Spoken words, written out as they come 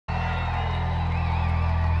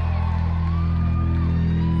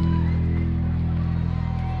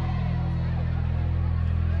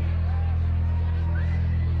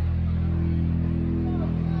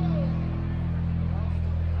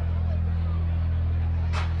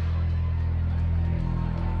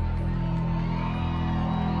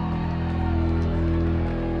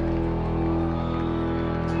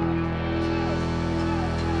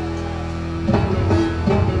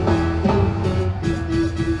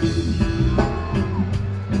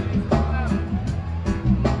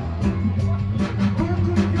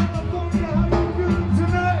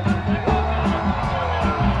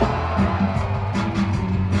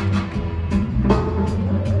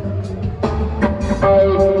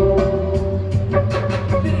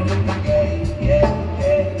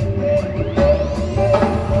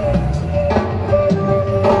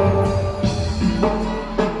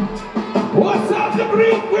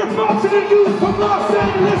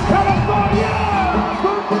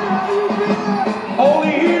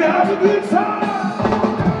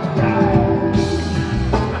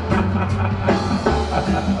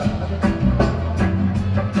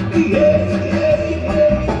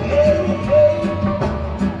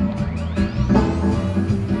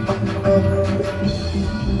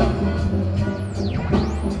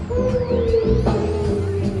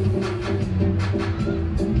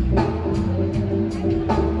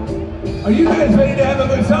have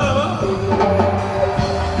a good time, huh?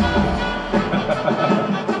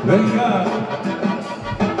 Thank God.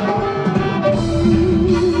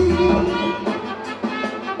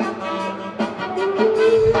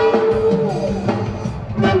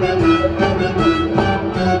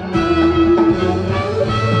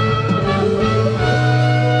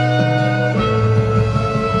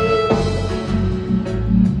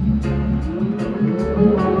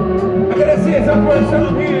 I gotta say it's our first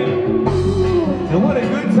time here. And what a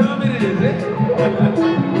good time it is, eh?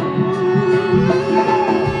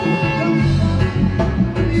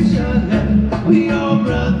 We are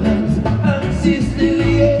brothers and sisters,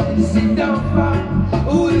 yes, and don't fight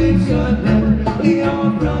with each other. We are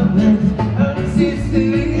brothers and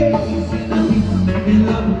sisters, yes, in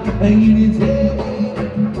love and unity.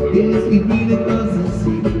 Yes, we bring across the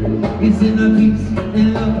sea. It's in our peace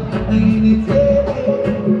and love and unity.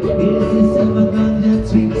 Yes, it's in my ganja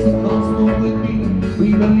drinks and come smoke with me. We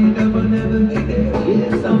really never be there.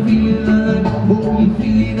 Yes, I'm feeling alive. Oh, you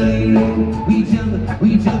feeling irate. We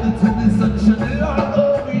juggle till the sun shines.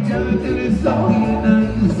 Oh, we juggle till the sun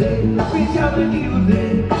unites. We juggle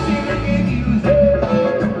music, singing music.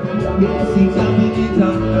 Yes, we juggle it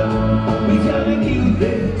on. We juggle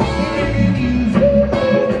music, singing music.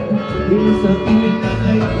 Yes, I'm feeling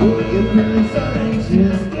alive. Oh, you're feeling so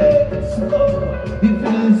righteous. Yes, oh, you're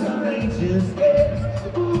feeling so righteous. Yes,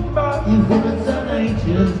 oh, you're feeling so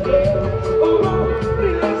righteous. Yes, oh,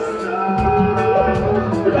 feeling so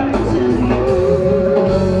righteous.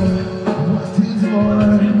 What is more?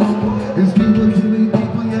 Is people killing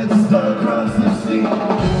people yet stuck across the sea?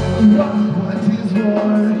 What is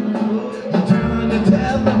more? You turn on the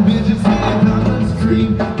television, see it on the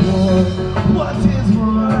street. What is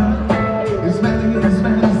more? Is man against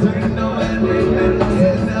man, there no end in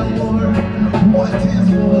that war. What is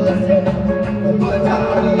more? But how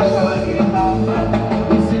do you find it?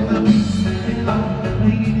 It's in the peace and love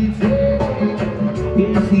and unity.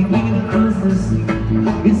 Yes, we bring it across the sea.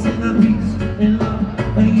 It's in the peace and love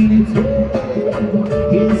and unity.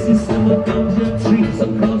 Yes, it's in the ganja trees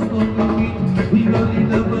across the street. We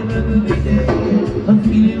rolling up another day. I'm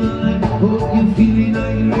feeling alive. Oh, you're feeling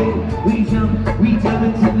irate. We jump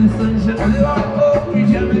until the sunshine. Oh, we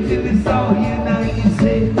jump until the sun unites.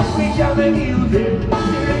 We jump and music,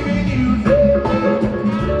 singing music.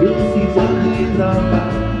 Yes, each other is our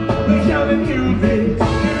back. We jump and music,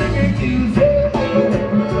 singing music.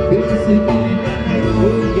 Yes, you're feeling alive.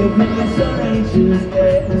 Oh, you're feeling so righteous.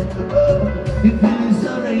 Yes, oh, you're feeling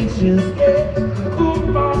so righteous. Yes, oh,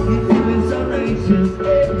 mom, you're feeling so righteous.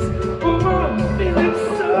 Yes, oh, mom, feeling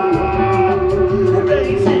so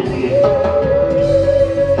righteous. Yeah.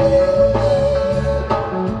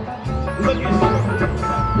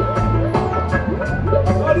 Look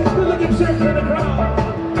at all these good-looking chicks in the crowd.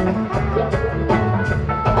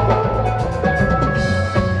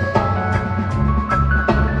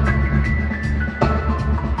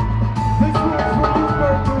 This one's for you,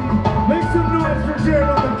 Berkeley. Make some noise for Jared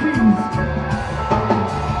on the keys.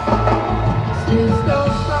 Just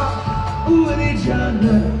don't stop with each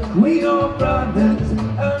other. We are brothers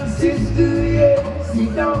and sisters, yes.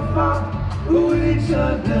 Don't stop with each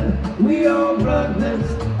other. We are brothers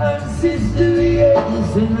and sisters,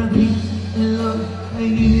 yes. And I peace and love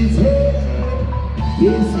and unity.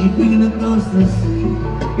 Yes, we bring it across the sea.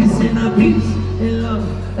 It's in our peace and love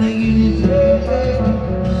and unity.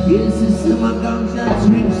 Yes, it's in my ganja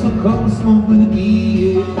drink, so come smoke with me,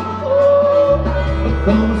 yeah. Oh,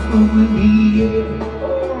 come smoke with me, yeah.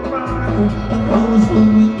 Come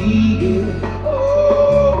smoke with me, yeah. Oh,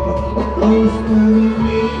 come smoke with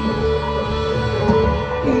me,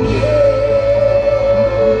 yeah.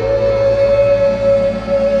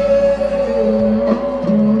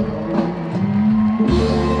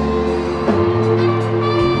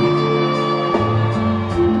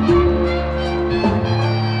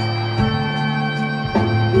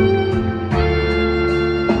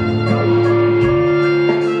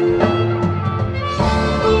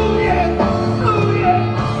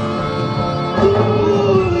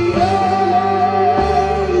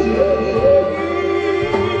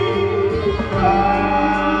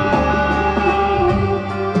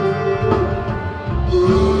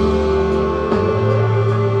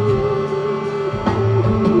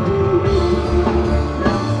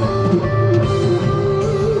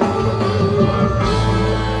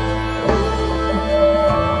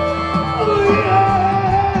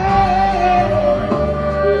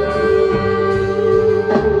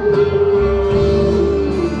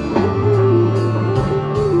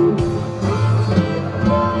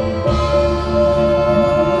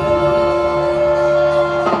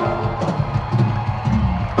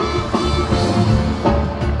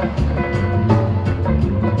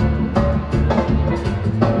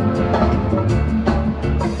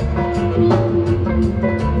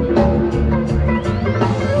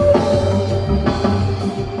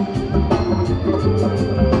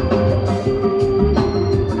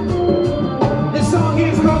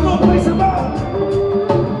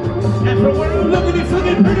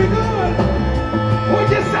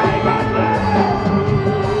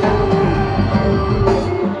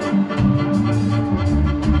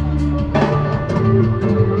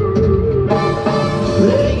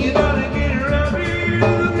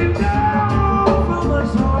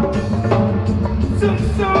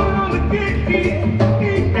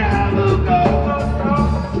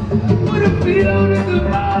 feel that the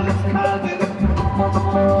violence causing,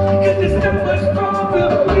 'cause there's not much farther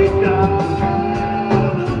we go.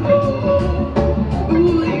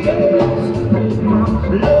 Ooh, yes, oh my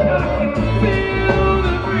Lord, I can feel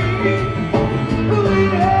the breeze. Ooh,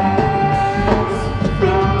 yes,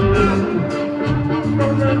 from the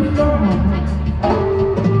floor.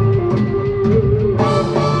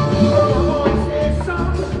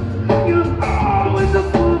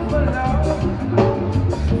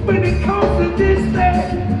 When it comes to this thing,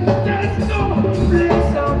 there's no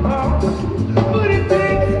place I'm on. But it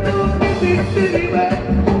makes no difference anyway.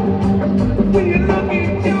 When you're looking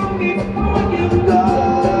down before you go.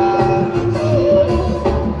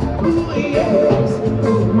 Ooh, yes,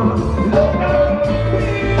 oh my Lord, I can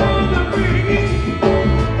feel the breeze.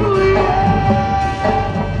 Ooh, yeah.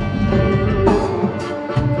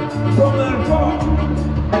 From that far.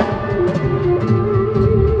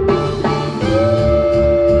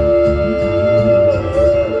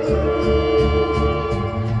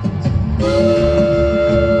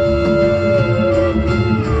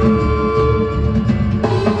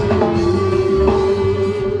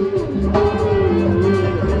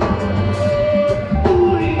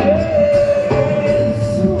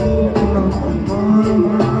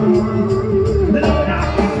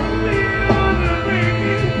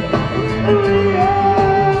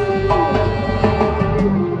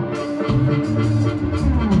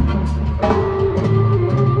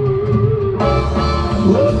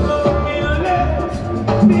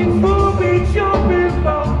 Before we jump in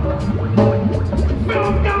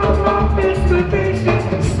from down my destination,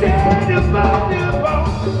 stand above the ball.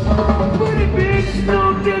 But it makes no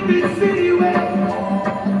difference anyway.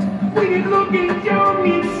 When you're looking down,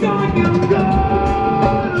 it's on your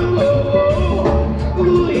God.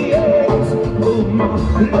 Ooh, yes, oh my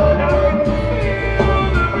Lord, I can feel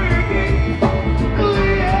the breaking. Ooh,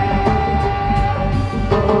 yeah,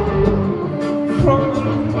 from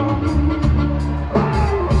the fall.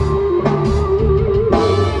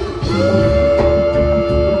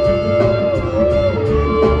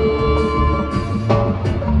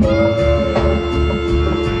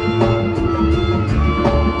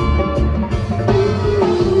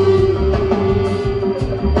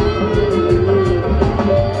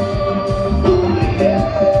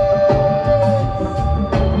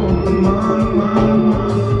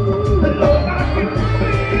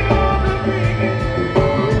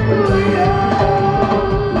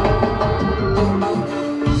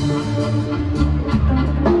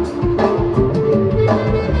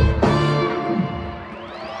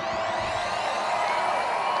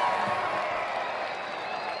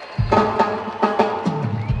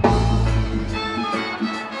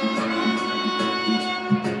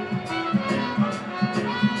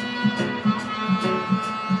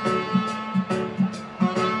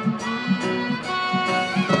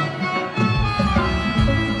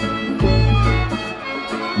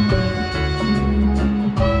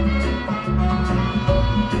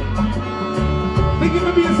 Thank you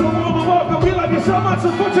for being so warm and welcome. We love you so much.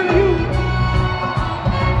 So fortunate to you.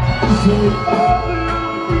 So we all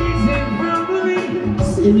belong, reason family.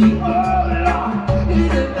 Say we all are in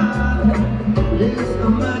the night. There's no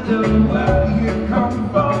matter where you come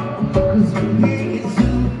from, 'cause we're here to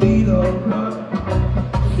be the blood.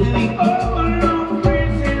 Say we all belong,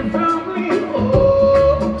 reason family.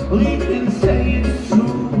 Oh, we can say it's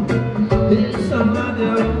true. There's no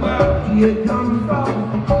matter where you come from,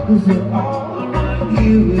 'cause we're all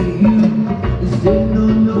here with you. Say no,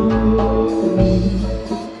 no.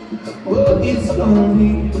 Oh, it's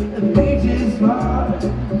lonely, the beach is hard.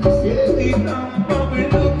 Say we found what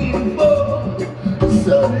we're looking for.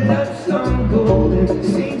 So let's some gold and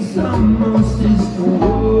sing some monsters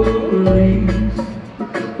stories.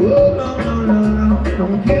 Oh, no, no, no, no,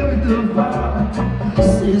 don't give it the vibe.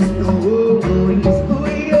 Says no worries, oh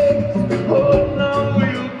yes, oh no,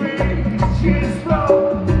 we'll be just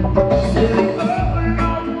wrong. Say we all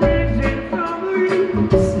belong, friends and family.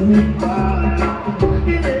 Say we all belong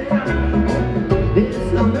in the night. It's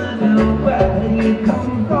no matter where you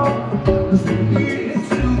come from, 'cause we're here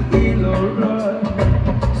to feel alright.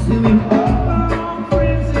 Say we all belong,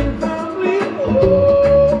 friends and family.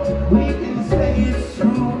 Oh, we can say it's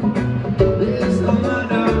true. There's no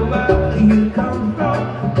matter where you come from,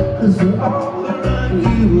 'cause we're all around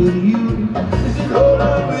here with you. This is all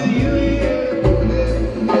I'm with you, yeah, yeah,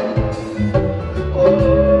 yeah.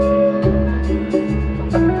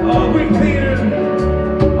 Oh, we Peter.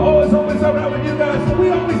 Always around with you guys. So we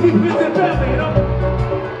always be friends and family, you know.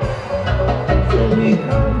 So we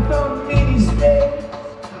come from many states,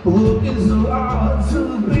 working so hard to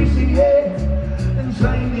appreciate, and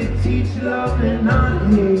trying to teach love and not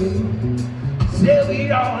hate. we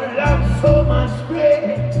all have so much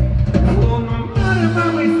great. Oh, no matter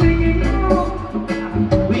how we singing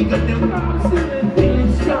on, we got them rocks and the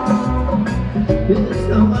feeling strong. It's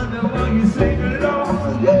no wonder why you sing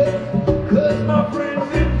along, yeah. Cause my friends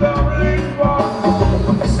and families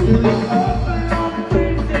walk. Still we all belong,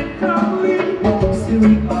 friends and family. Still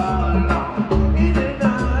we all belong in and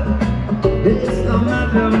out. It's no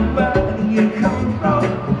matter where you come from,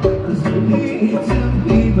 cause we need to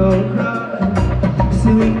be the crowd.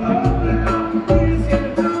 Still we all belong, friends and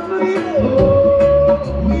family. Oh,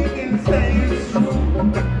 we can say it's true.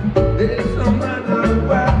 It's no matter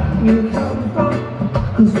where you come from,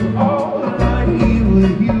 cause we're all right here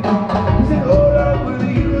with you. Is it all right with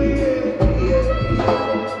you? Yeah, yeah,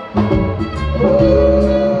 yeah. Oh,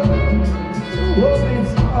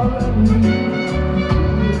 it's all right with you.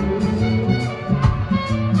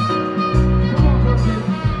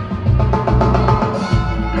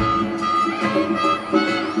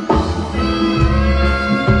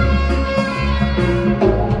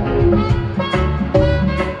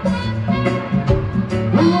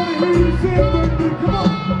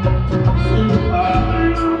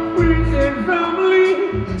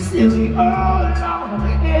 Still we all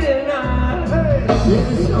belong in and out.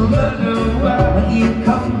 There's no matter where you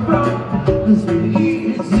come from, cause we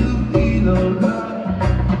need to be the God.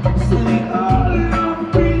 Still we all belong,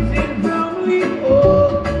 friends and family.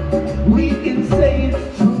 Oh, we can say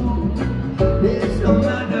it's true. There's no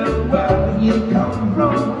matter where you come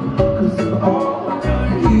from, cause we're all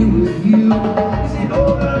right here with you. Is it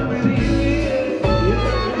all right with you? Yeah, yeah,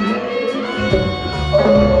 yeah. Oh,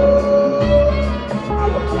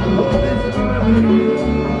 it's all right with you.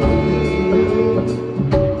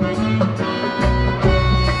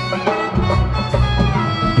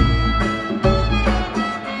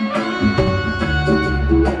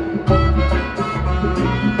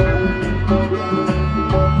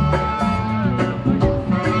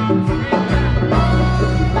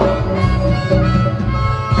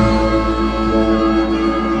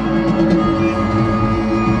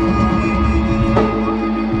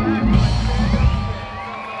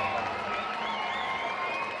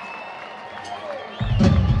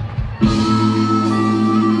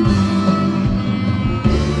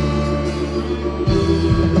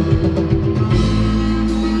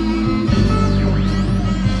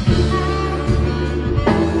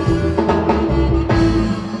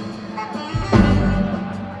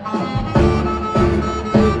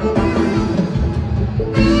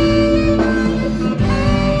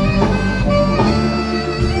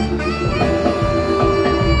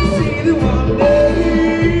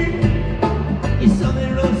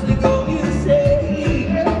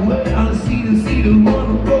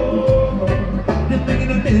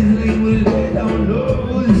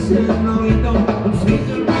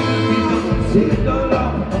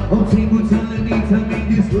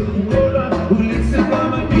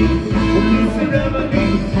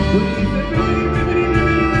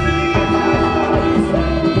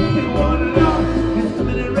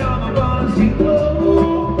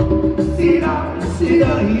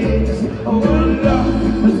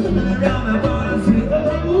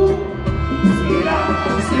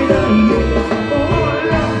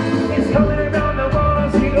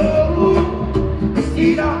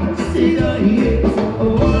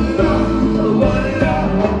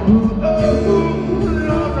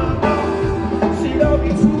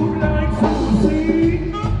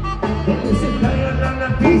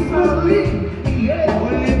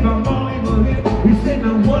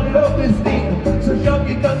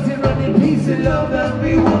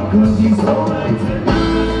 Cause he's so right tonight.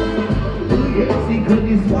 Oh yes, he could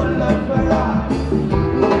this one love for us.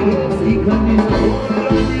 Oh yes, he could this one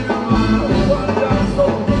love in the mind. One love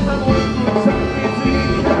soul, and one good time between.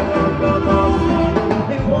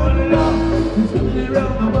 And one love, it's coming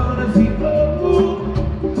around, I wanna see. Oh,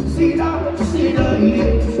 see that,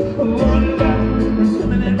 yes. One love, it's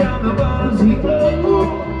coming around, I wanna see. Oh,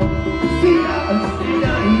 see that,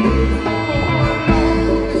 yes.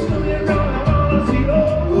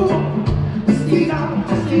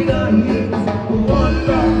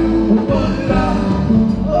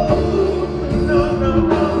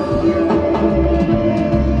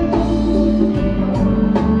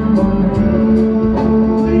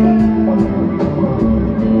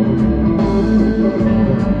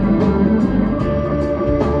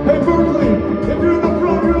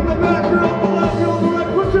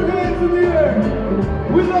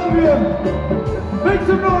 Make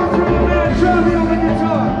some noise for the man Charlie on the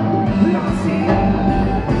guitar.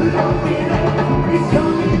 It's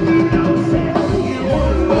coming through no sound. You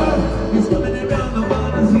want love, it's coming around the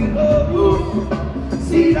wanna see. Oh,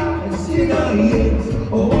 see that.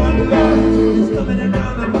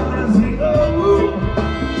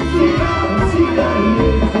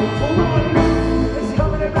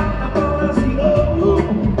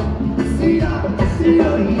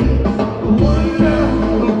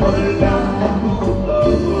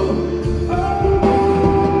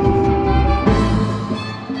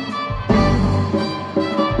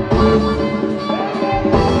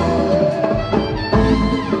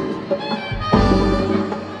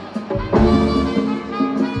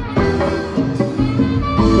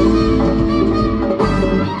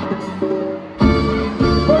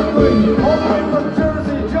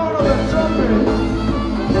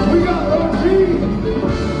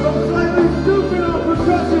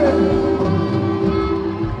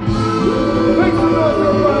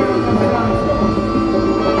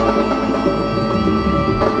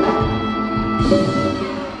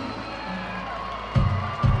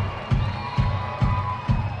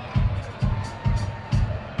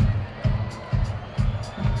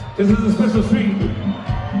 This is a special treat.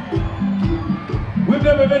 We've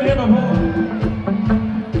never been here before.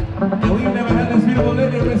 And we've never had this beautiful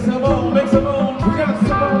lady with Simone. Make Simone. We got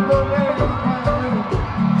Simone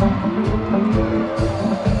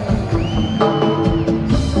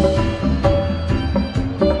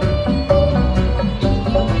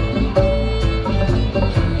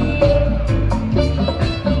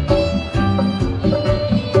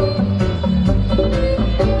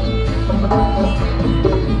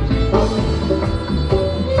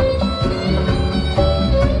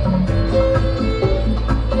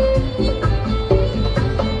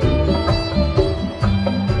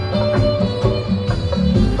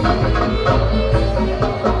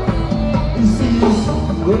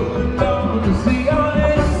go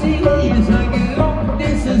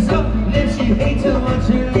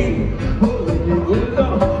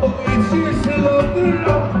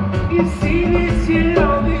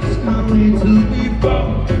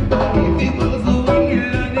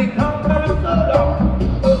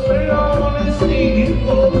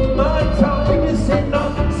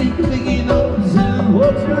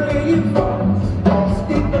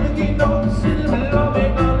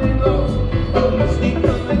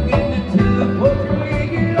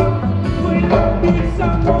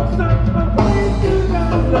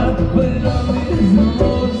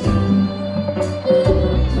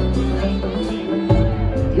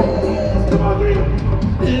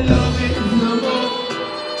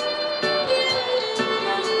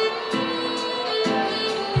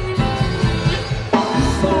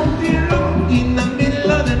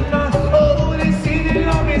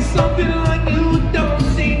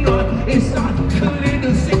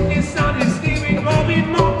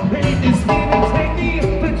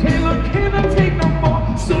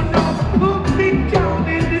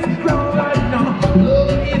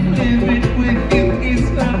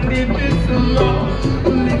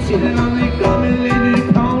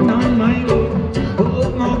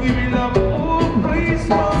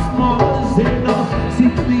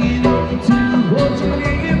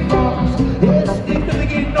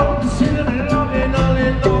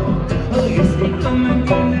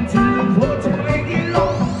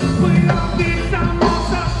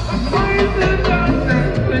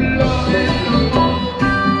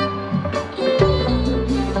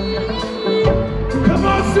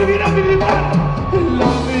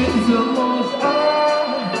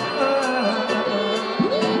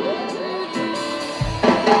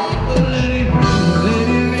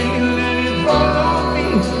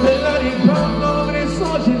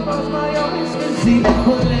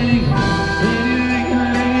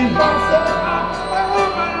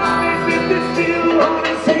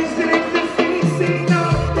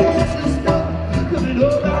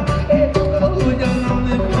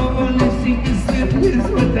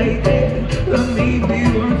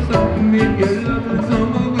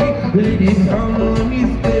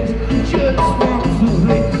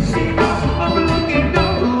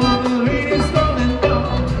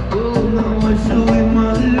Showing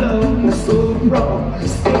my love so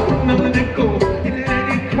wrong.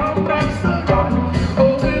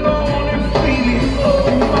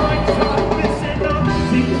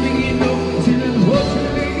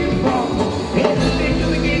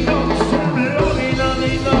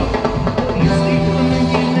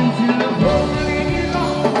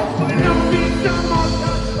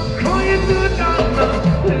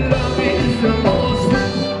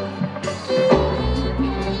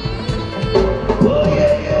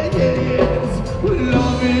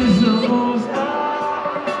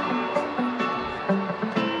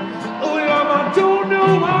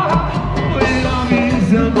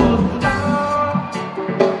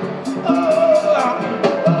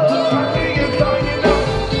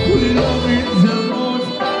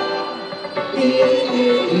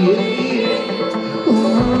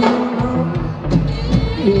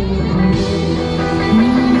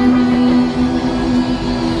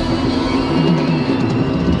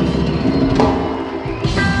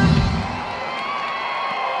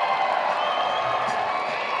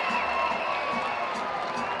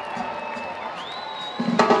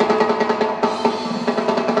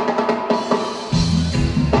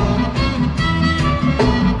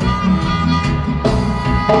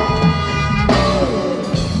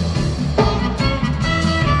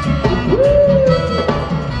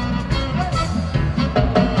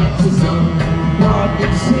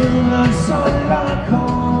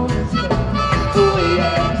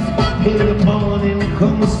 in the morning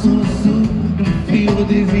comes too soon to feel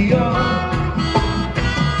dizzy.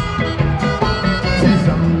 Since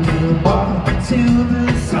I'm walk till the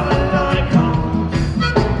sunlight comes,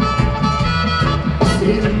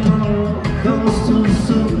 in the morning comes too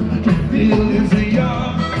soon to feel dizzy.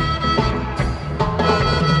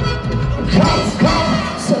 Cops,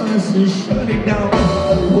 sun says shut it down.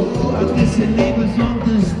 Oh, I guess the neighbors want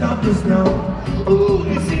to stop us now. Oh,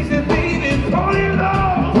 it seems that baby falling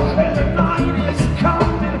low, and the night is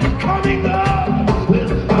coming up.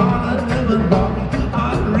 Well, I never thought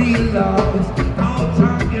I'd realize how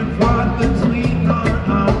time can fly between our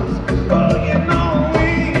eyes. Oh, you know we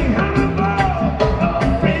have a ball,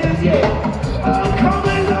 oh friends, yeah, oh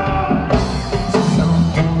coming up. So some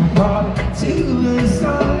party till the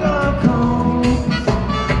sunlight comes.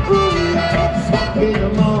 Ooh, yes, in the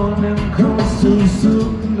morning comes too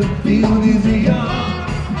soon to feel dizzy.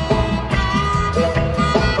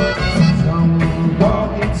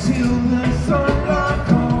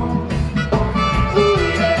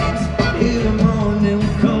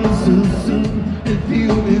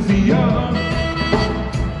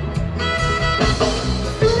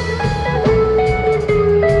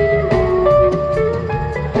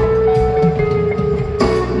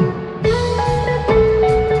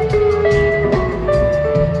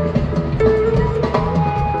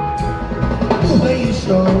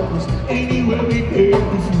 Anywhere we go,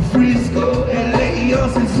 from Frisco, LA, or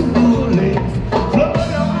Cincinnati,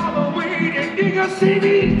 Florida, I'm away to New York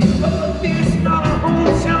City. Oh, this not a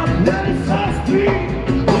hometown, that is our street.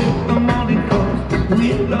 When the morning comes,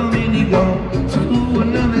 we're blowing it on to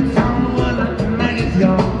another town where the night is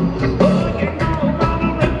young. Oh, you know, mama,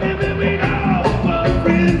 remember me now. Oh,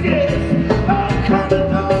 friends, yes, I'm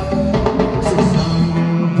coming up. So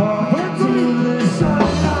some party till the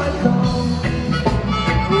sunlight comes.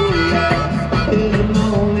 In the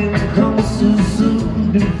morning comes too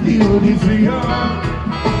soon to feel dizzy.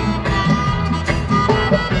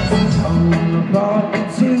 Some party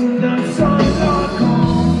till the sunlight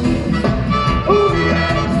comes. Oh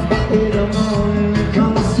yes, in the morning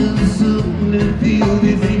comes too soon to feel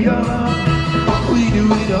dizzy. We do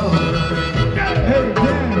it all. Hey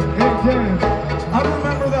Dan, I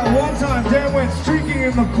remember that one time Dan went streaking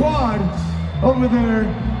in the quad over there.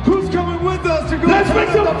 Who's coming with us to go? Let's make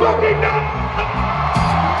some fucking noise!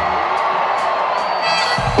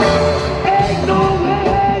 Ain't no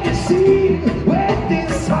way to see where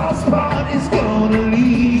this house party's gonna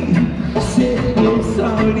lead. Said it's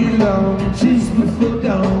already long, just before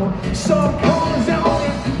dawn. Sun comes out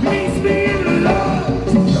and meets me in the love.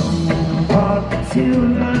 Some party till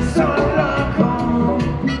the sunlight comes.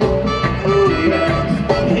 Oh yes,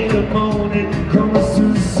 in the morning comes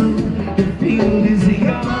too soon to feel dizzy.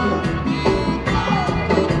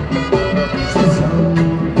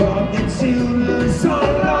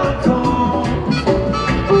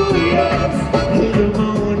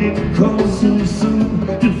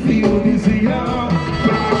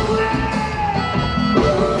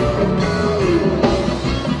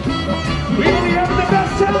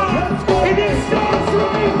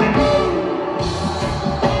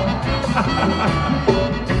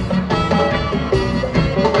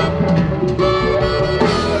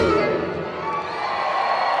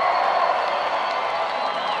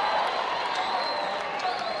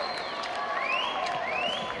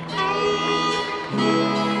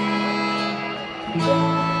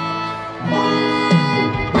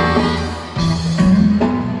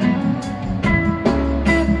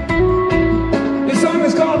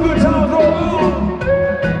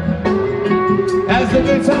 The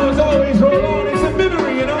good times always roll on, it's a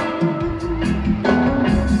memory, you know.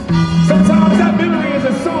 Sometimes that memory is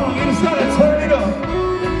a song, you just gotta turn it up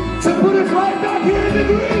to put us right back here in the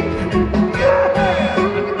Greek. Yeah.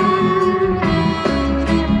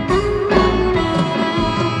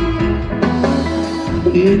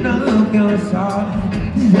 When I look outside,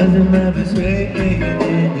 it doesn't matter if it's raining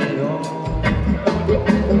at all.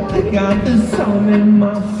 I got the sun in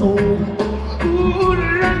my soul. Ooh,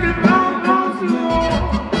 like a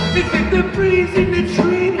look at the breeze in the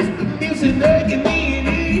trees, music making me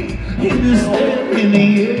in the stand in the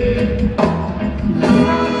air.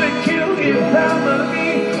 I'm the kill your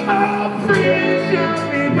family, all friends, young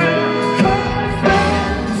people. Cause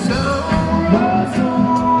that song was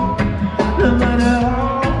on, no matter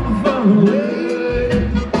how far away.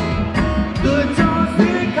 Good times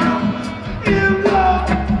they come and go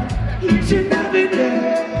each and every day.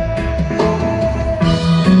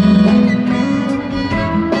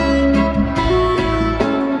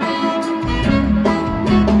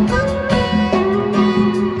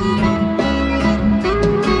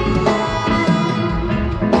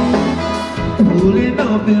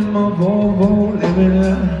 up in my Volvo, living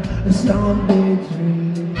a Sunday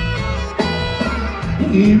dream.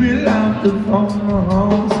 Hear it out the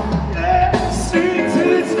farmhouse, straight to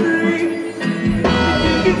the street.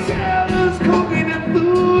 You can tell us cooking and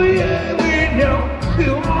food, yeah, we know we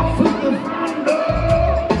walk through the front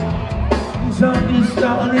door. Something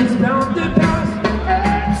started down the pass,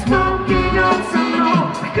 smoking on some more,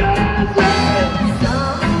 cause the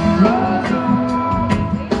sun rose on,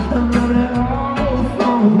 I'm running all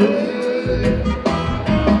from away.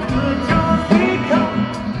 Good times they come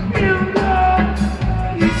and go,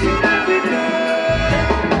 each and every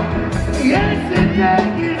day.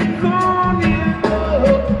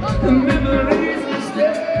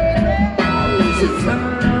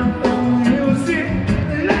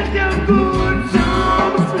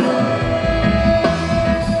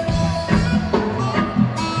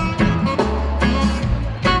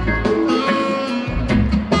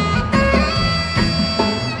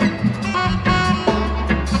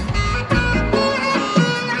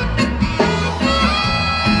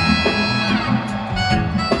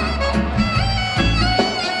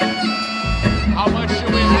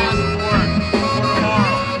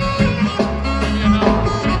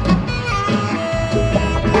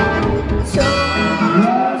 Time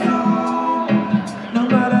rolls on, no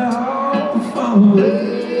matter how far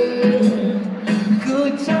away.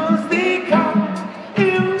 Good times they come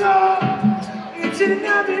and go, each and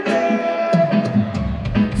every day.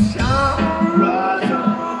 Time rolls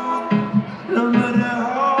on, no matter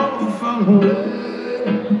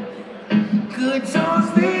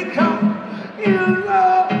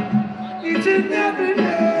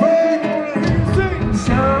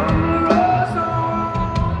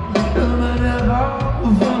how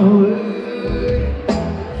far away.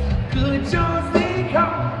 Good times they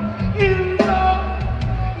come.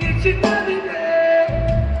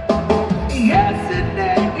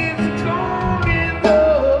 Yesterday is gone and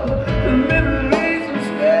the memories will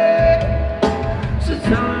stay. So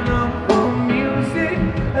turn up the music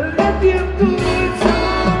and let the good times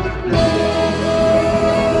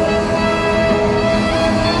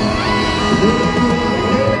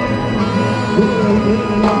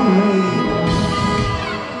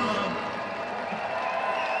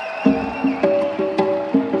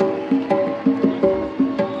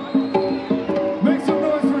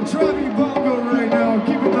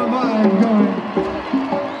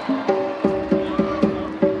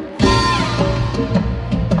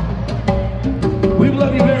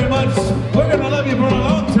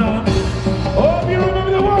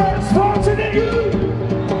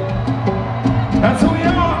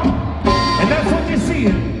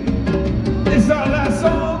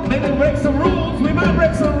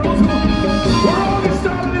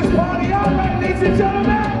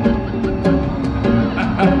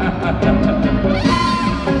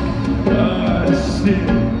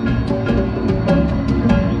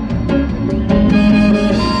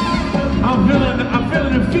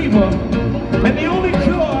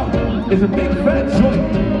is a big fat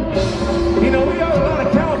joint. You know, we got a lot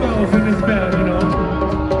of cowbells in this band, you know.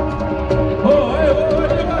 Oh, hey,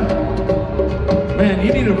 man,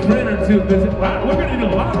 you need a friend or two, because we're going to need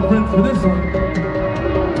a lot of friends for this one.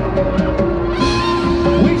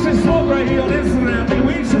 We should smoke right here on Instagram. I mean,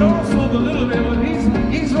 we should all smoke a little bit, but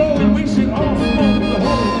he's rolling. We should all smoke the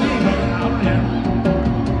whole thing out there.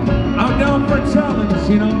 I'm down for a challenge,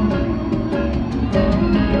 you know.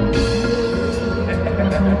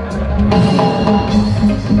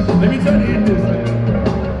 Let me try to hit this thing.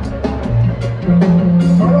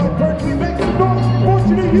 Alright, Berkeley, make some noise for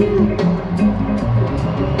Fortunate You.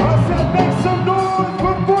 I said make some noise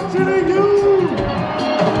for Fortunate You.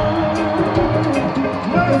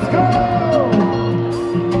 Let's go!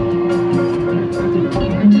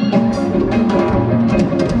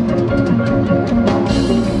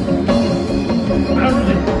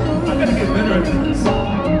 I gotta get better at this.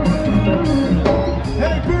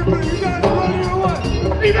 Hey, Berkeley, you guys ready or what?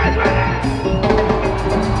 You guys ready?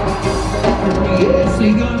 Yes, we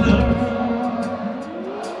gonna.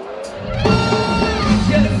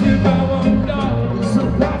 Yes, if I won't know, so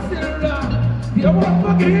pass it around. You wanna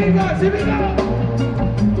fucking hear you guys? Here we go.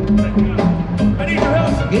 I need your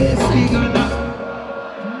help. Yes, we gonna.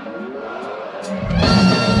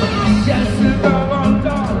 Yes, if I won't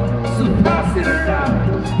know, so pass it around.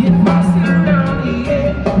 Yeah, pass it around,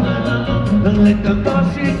 yeah. Don't let the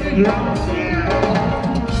bus hit the ground.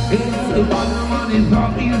 It's the one money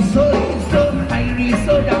talking so high,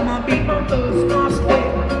 so damn I beat my first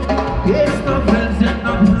mistake. Yes, my friends and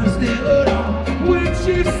my friends they around. Which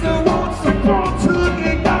is the one support to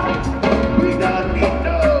get down. We don't need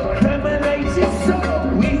no criminalization, so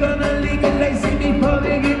we gonna legalize it before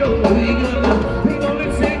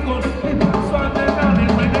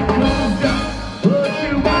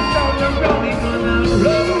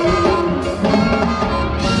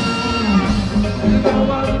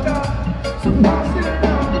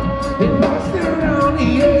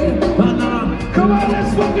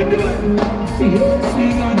Yes, we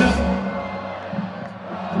gonna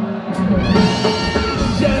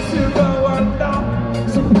just about one down.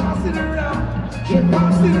 So pass it around, yeah,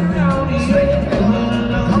 pass it around.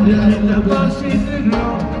 Yeah, the bus is the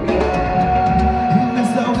ground. Yeah,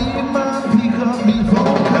 Mr. Weedman, pick up me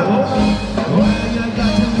phone call. Why you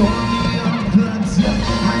got to know me on plans?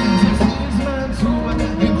 I need to see this man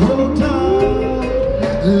to be grow tall.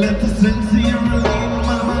 Let the sense of you relieve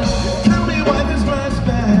my mind. Tell me why this life's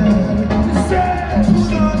bad.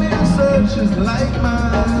 Put on your searches like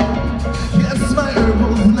mine. Yes, my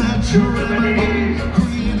herbal's natural remedy.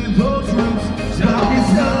 Created those roots. Stop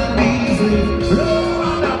it's not easy.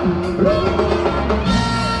 Roll up, roll up.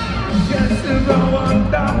 just about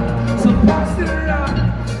one down. So pass it around,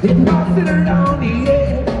 yeah, pass it around.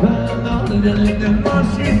 Yeah, let the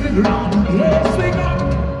bus is the ground. Yes, we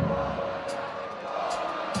go.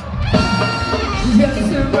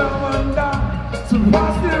 Just about one down. So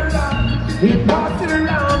pass it around, yeah, pass it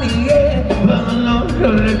around. Yeah,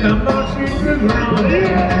 let the bus is the ground.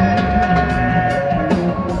 Yeah.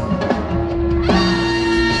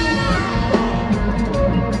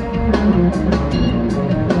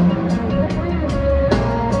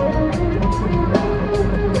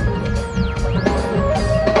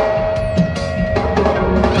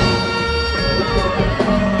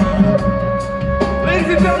 Ladies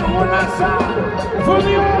and gentlemen, one last time for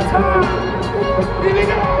the old time. Here we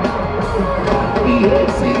go.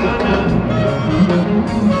 Yes, we gonna.